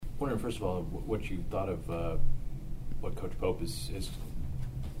wondering, first of all, what you thought of what Coach Pope is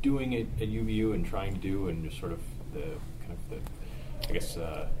doing at UVU and trying to do, and just sort of I guess.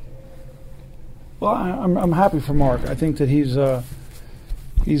 Well, I'm happy for Mark. I think that he's a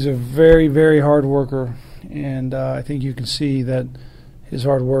very, very hard worker, and I think you can see that his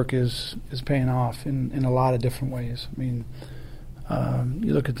hard work is paying off in a lot of different ways. I mean,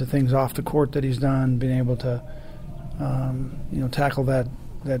 you look at the things off the court that he's done, being able to tackle that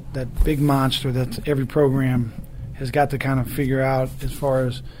big monster that every program has got to kind of figure out as far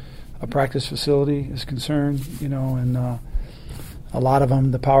as a practice facility is concerned, and a lot of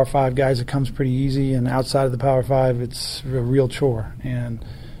them, the Power 5 guys, it comes pretty easy, and outside of the Power 5, it's a real chore. And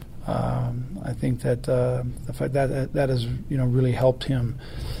I think that the fact that has really helped him,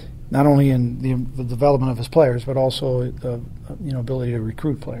 not only in the development of his players, but also the ability to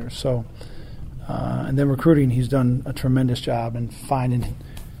recruit players. So, and then recruiting, he's done a tremendous job in finding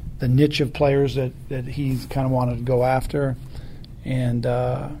the niche of players that he's kind of wanted to go after, and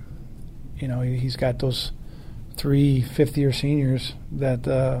he's got those 3 fifth-year seniors that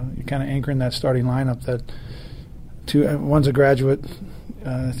you're kind of anchoring that starting lineup. That one's a graduate,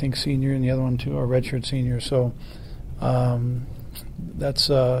 I think senior, and the other one too are redshirt seniors. So that's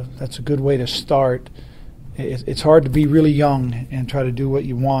a good way to start. It's hard to be really young and try to do what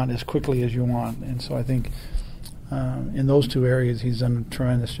you want as quickly as you want, and so I think in those two areas he's done a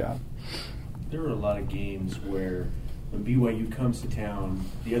tremendous job. There are a lot of games where when BYU comes to town,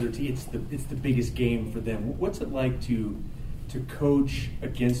 the other team, it's the biggest game for them. What's it like to coach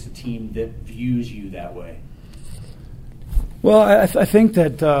against a team that views you that way? Well, I think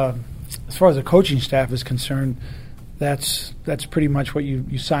that as far as the coaching staff is concerned, that's pretty much what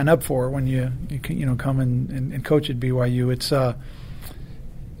you sign up for when you come and coach at BYU.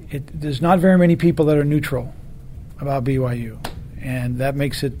 There's not very many people that are neutral about BYU, and that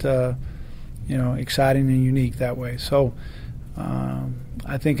makes it exciting and unique that way. So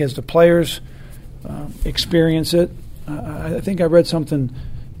I think as the players experience it, I think I read something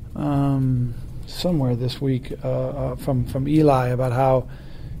somewhere this week from Eli about how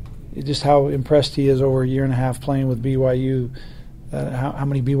impressed he is over a year and a half playing with BYU, how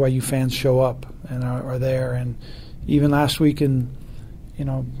many BYU fans show up and are there. And even last week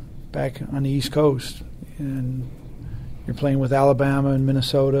back on the East Coast, and you're playing with Alabama and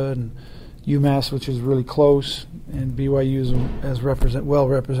Minnesota and UMass, which is really close, and BYU is as well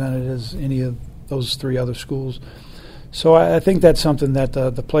represented as any of those 3 other schools. So I think that's something that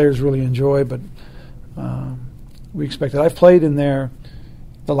the players really enjoy, but we expect it. I've played in there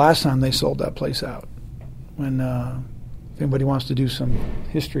the last time they sold that place out. When if anybody wants to do some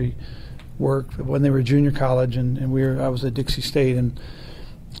history work, when they were junior college, and I was at Dixie State, and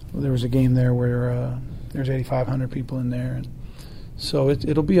there was a game there where there's 8,500 people in there, and so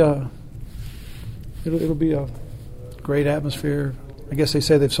it'll be a great atmosphere. I guess they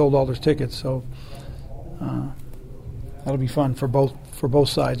say they've sold all their tickets, so that'll be fun for both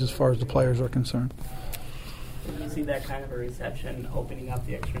sides as far as the players are concerned. Do you see that kind of a reception opening up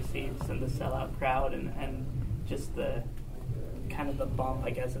the extra seats and the sellout crowd and just the kind of the bump, I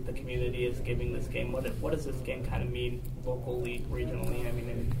guess, that the community is giving this game? What does this game kind of mean locally, regionally? I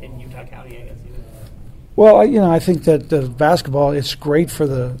mean, in Utah County, I guess, even. Well, I think that the basketball, it's great for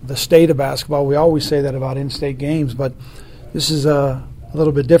the state of basketball. We always say that about in-state games, but this is a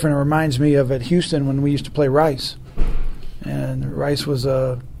little bit different. It reminds me of at Houston when we used to play Rice. And Rice was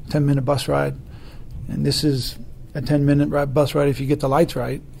a 10-minute bus ride. And this is a 10-minute bus ride if you get the lights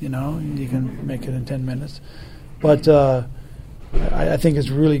right, you can make it in 10 minutes. But I think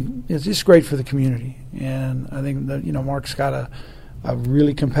it's just great for the community. And I think that, Mark's got a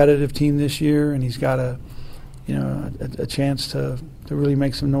really competitive team this year, and he's got a chance to really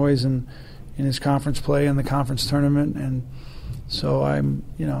make some noise in his conference play and the conference tournament. And so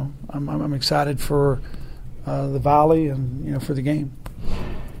I'm excited for the Valley and for the game.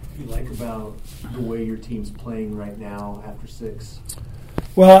 What do you like about the way your team's playing right now after 6?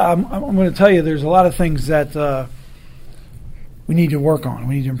 Well, I'm going to tell you, there's a lot of things that we need to work on,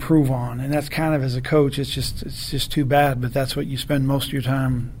 we need to improve on, and that's kind of, as a coach, it's just too bad, but that's what you spend most of your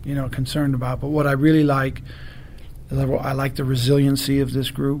time, concerned about. But what I really like is I like the resiliency of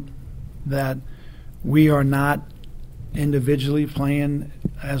this group, that we are not individually playing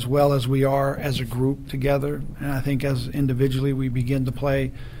as well as we are as a group together, and I think as individually we begin to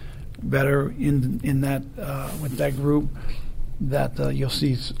play better in that with that group, that you'll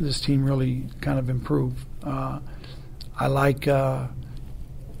see this team really kind of improve. I like, I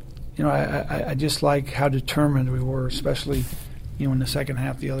just like how determined we were, especially, in the second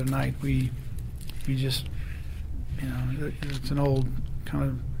half the other night. We just, it's an old kind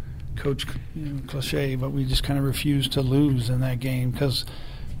of Coach cliche, but we just kind of refused to lose in that game because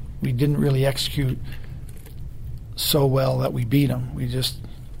we didn't really execute so well that we beat them. We just,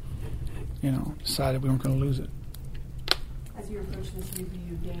 decided we weren't going to lose it. As you approach this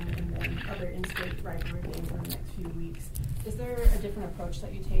UVU game and then other in-state rivalry games in the next few weeks, is there a different approach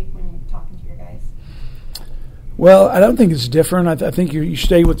that you take when you're talking to your guys? Well, I don't think it's different. I think you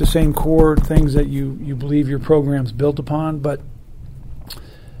stay with the same core things that you believe your program's built upon, but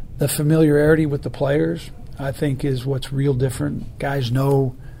the familiarity with the players, I think, is what's real different. Guys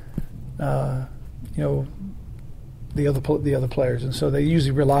know, the other players, and so they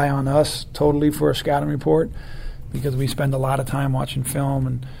usually rely on us totally for a scouting report because we spend a lot of time watching film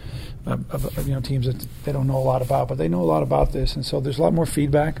and teams that they don't know a lot about, but they know a lot about this, and so there's a lot more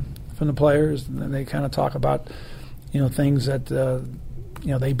feedback from the players, and then they kind of talk about things that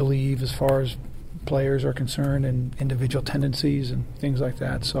they believe as far as players are concerned and individual tendencies and things like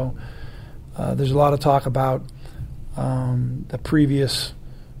that. So there's a lot of talk about the previous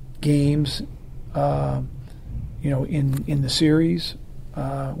games in the series.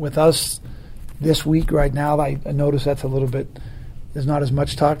 With us this week right now, I notice that's a little bit, there's not as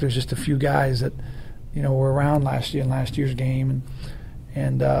much talk. There's just a few guys that were around last year in last year's game,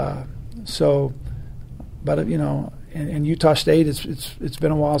 and in Utah State, it's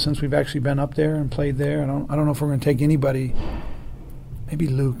been a while since we've actually been up there and played there. I don't know if we're going to take anybody. Maybe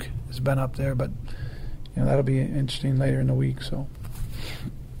Luke has been up there, but that'll be interesting later in the week. So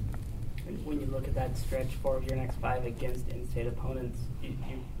when you look at that stretch for your next 5 against in-state opponents, you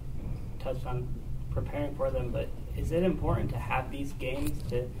touched on preparing for them, but is it important to have these games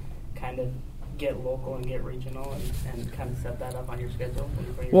to kind of get local and get regional and kind of set that up on your schedule?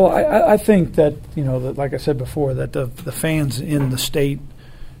 Well, I think that, that, like I said before, that the fans in the state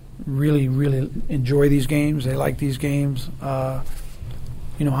really, really enjoy these games. They like these games. I'm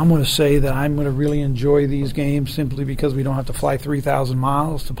going to say that I'm going to really enjoy these games simply because we don't have to fly 3,000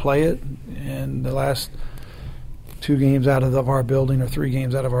 miles to play it. And the last 2 games out of our building or 3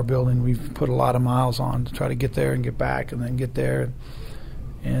 games out of our building, we've put a lot of miles on to try to get there and get back and then get there.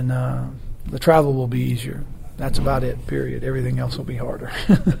 And the travel will be easier. That's about it, period. Everything else will be harder.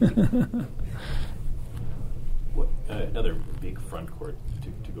 Another big front court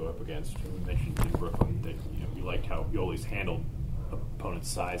to go up against. You mentioned in Brooklyn that you liked how you always handled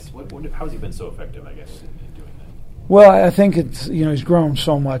opponent's size. How has he been so effective, I guess, in doing that? Well, I think it's he's grown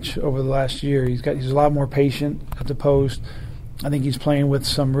so much over the last year. He's a lot more patient at the post. I think he's playing with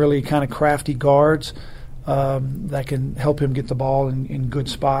some really kind of crafty guards that can help him get the ball in good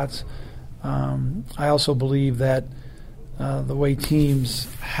spots. I also believe that the way teams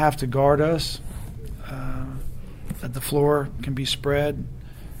have to guard us, that the floor can be spread.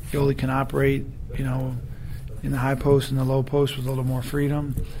 Yoli can operate, in the high post and the low post with a little more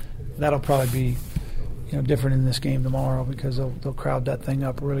freedom. That'll probably be, different in this game tomorrow because they'll crowd that thing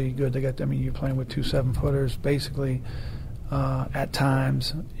up really good. You're playing with 2 7-footers basically at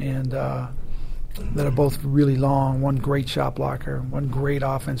times, and that are both really long. One great shot blocker, one great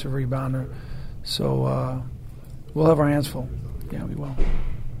offensive rebounder. So we'll have our hands full. Yeah, we will.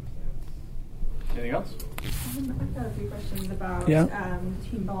 Anything else? I've got a few questions about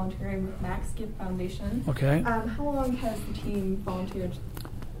team volunteering with Max Gift Foundation. Okay. How long has the team volunteered?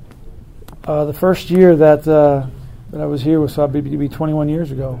 The first year that I was here was probably 21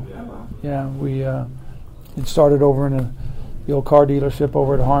 years ago. Oh, wow. Yeah, we it started over in the old car dealership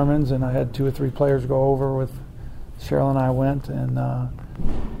over at Harmon's, and I had 2 or 3 players go over with Cheryl, and I went, and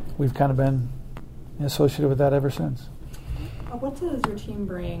we've kind of been associated with that ever since. What does your team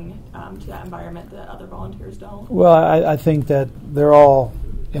bring to that environment that other volunteers don't? Well, I think that they're all,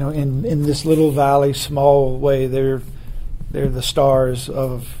 in this little valley, small way, they're the stars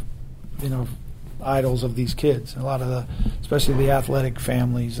of, idols of these kids. A lot of especially the athletic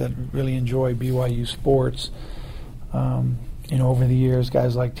families that really enjoy BYU sports. Over the years,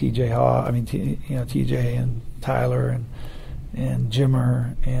 guys like TJ and Tyler and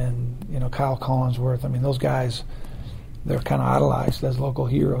Jimmer and Kyle Collinsworth. Those guys, they're kind of idolized as local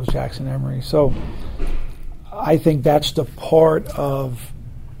heroes, Jackson Emery. So I think that's the part of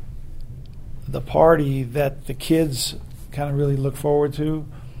the party that the kids kind of really look forward to.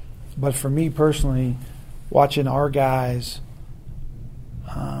 But for me personally, watching our guys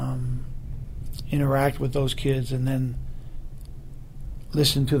interact with those kids and then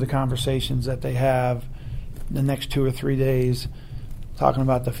listen to the conversations that they have the next 2 or 3 days, talking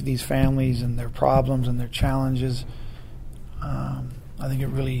about these families and their problems and their challenges, I think it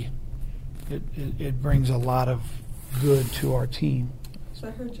really it brings a lot of good to our team. So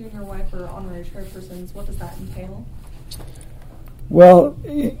I heard you and your wife are honorary chairpersons. What does that entail? Well,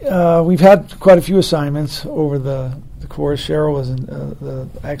 we've had quite a few assignments over the course. Cheryl was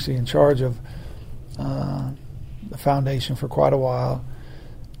actually in charge of the foundation for quite a while.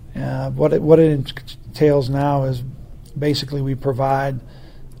 What it entails now is basically we provide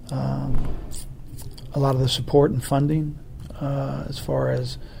a lot of the support and funding as far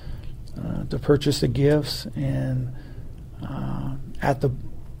as to purchase the gifts, and at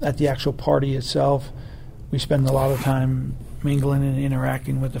the actual party itself, we spend a lot of time mingling and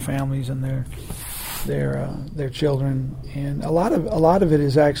interacting with the families and their children, and a lot of it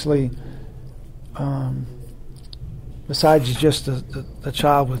is actually besides just the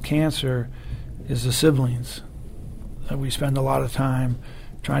child with cancer, is the siblings. We spend a lot of time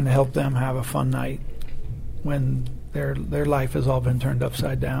trying to help them have a fun night when their life has all been turned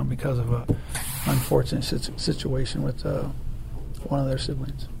upside down because of a unfortunate situation with one of their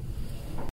siblings.